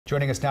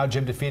Joining us now,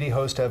 Jim DeFede,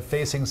 host of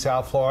Facing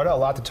South Florida. A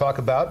lot to talk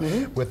about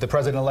with the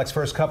president-elect's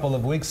first couple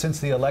of weeks since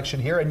the election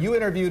here. And you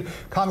interviewed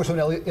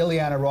Congresswoman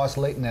Ileana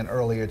Ros-Lehtinen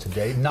earlier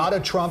today. Not a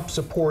Trump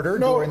supporter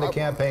during the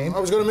campaign. I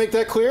was going to make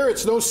that clear.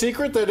 It's no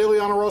secret that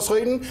Ileana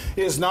Ros-Lehtinen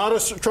is not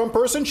a Trump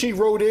person. She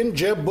wrote in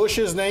Jeb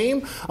Bush's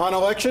name on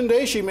Election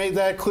Day. She made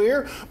that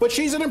clear. But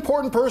she's an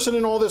important person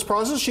in all this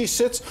process. She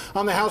sits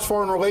on the House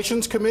Foreign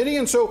Relations Committee.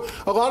 And so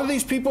a lot of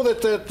these people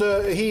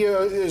that he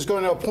is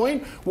going to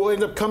appoint will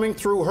end up coming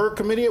through her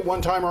committee at one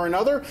time or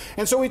another.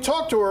 And so we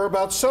talked to her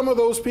about some of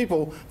those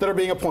people that are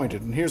being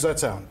appointed. And here's that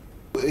sound.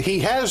 He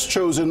has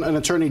chosen an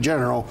Attorney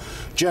General,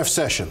 Jeff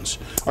Sessions.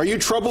 Are you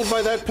troubled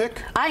by that pick?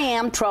 I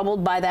am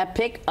troubled by that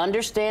pick,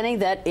 understanding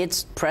that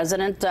it's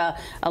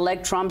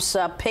President-elect Trump's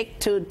pick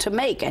to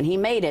make, and he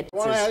made it. I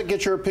want to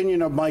get your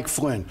opinion of Mike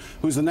Flynn,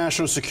 who's the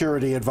National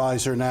Security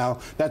Advisor now.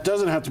 That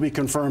doesn't have to be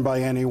confirmed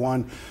by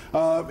anyone.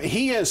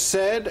 He has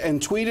said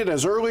and tweeted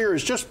as earlier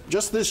as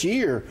just this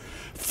year,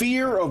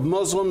 fear of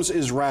Muslims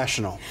is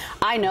rational.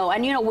 I know,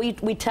 and you know, we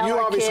tell our kids.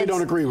 You obviously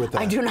don't agree with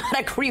that. I do not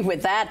agree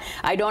with that.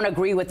 I don't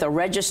agree with the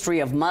registry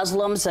of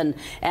Muslims, and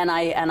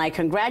I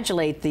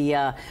congratulate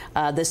the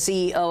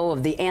CEO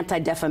of the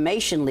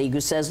Anti-Defamation League,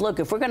 who says, look,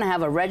 if we're going to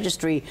have a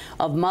registry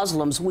of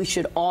Muslims, we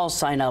should all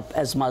sign up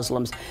as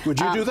Muslims. Would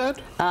you do that?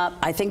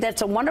 I think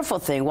that's a wonderful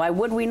thing. Why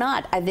would we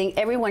not? I think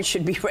everyone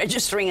should be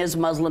registering as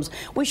Muslims.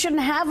 We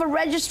shouldn't have a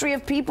registry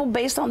of people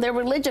based on their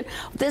religion.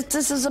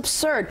 This is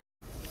absurd.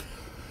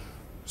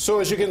 So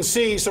as you can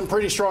see, some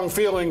pretty strong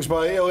feelings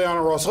by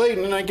Ileana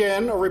Ros-Lehtinen, and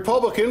again, a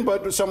Republican,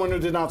 but someone who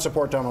did not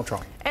support Donald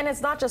Trump. And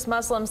it's not just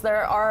Muslims.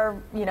 There are,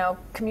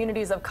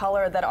 communities of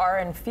color that are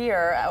in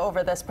fear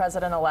over this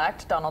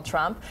president-elect, Donald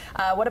Trump.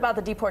 What about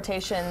the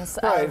deportations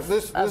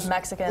of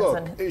Mexicans?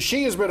 Look,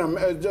 she has been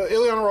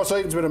Ileana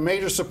Ros-Lehtinen's been a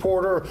major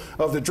supporter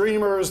of the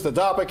Dreamers, the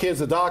DAPA kids,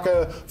 the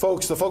DACA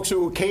folks, the folks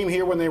who came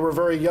here when they were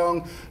very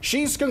young.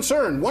 She's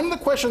concerned. One of the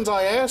questions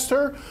I asked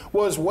her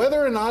was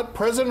whether or not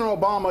President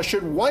Obama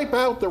should wipe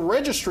out the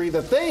registry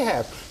that they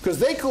have, because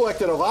they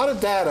collected a lot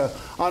of data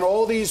on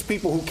all these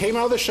people who came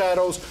out of the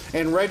shadows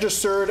and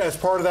registered as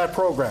part of that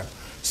program.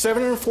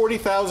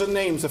 740,000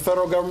 names the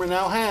federal government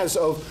now has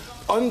of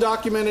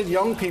undocumented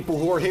young people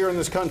who are here in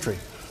this country.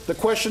 The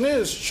question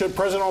is, should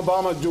President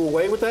Obama do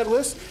away with that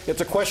list?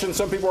 It's a question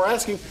some people are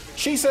asking.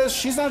 She says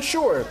she's not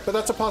sure, but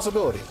that's a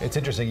possibility. It's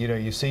interesting,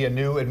 you see a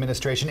new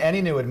administration,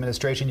 any new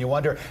administration, you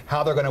wonder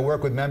how they're going to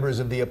work with members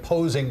of the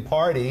opposing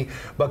party.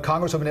 But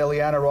Congresswoman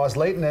Ileana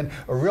Ros-Lehtinen,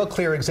 a real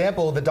clear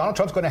example that Donald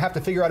Trump's going to have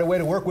to figure out a way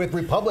to work with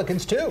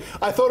Republicans, too.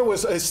 I thought it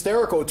was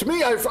hysterical. To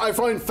me, I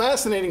find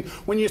fascinating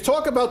when you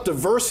talk about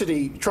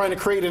diversity trying to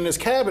create in his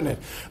cabinet.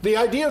 The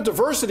idea of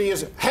diversity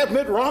is have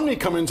Mitt Romney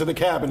come into the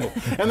cabinet,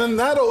 and then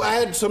that'll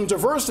add some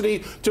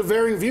diversity to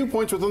varying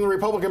viewpoints within the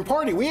Republican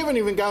Party. We haven't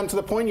even gotten to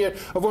the point yet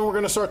of when we're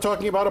going to start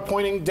talking about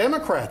appointing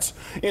Democrats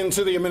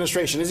into the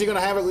administration. Is he going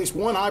to have at least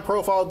one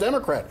high-profile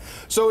Democrat?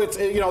 So it's,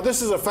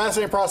 this is a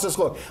fascinating process.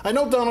 Look, I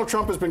know Donald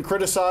Trump has been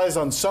criticized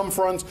on some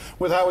fronts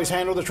with how he's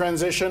handled the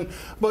transition,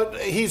 but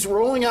he's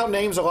rolling out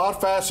names a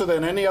lot faster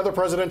than any other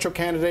presidential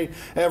candidate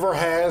ever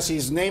has.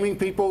 He's naming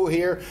people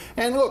here.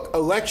 And look,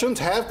 elections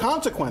have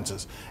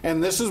consequences.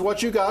 And this is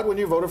what you got when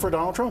you voted for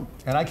Donald Trump.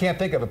 And I can't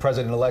think of a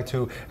president-elect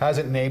who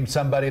hasn't named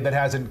somebody that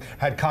hasn't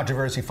had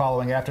controversy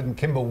following after them.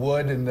 Kimball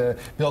Wood in the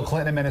Bill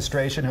Clinton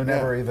administration, who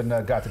never even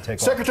got to take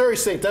office. Secretary of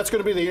State, that's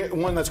going to be the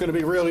one that's going to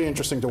be really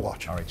interesting to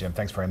watch. All right, Jim,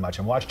 thanks very much.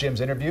 And watch Jim's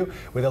interview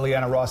with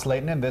Ileana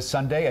Ros-Lehtinen this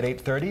Sunday at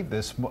 8:30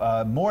 this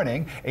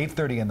morning,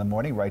 8:30 in the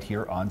morning, right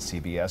here on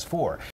CBS 4.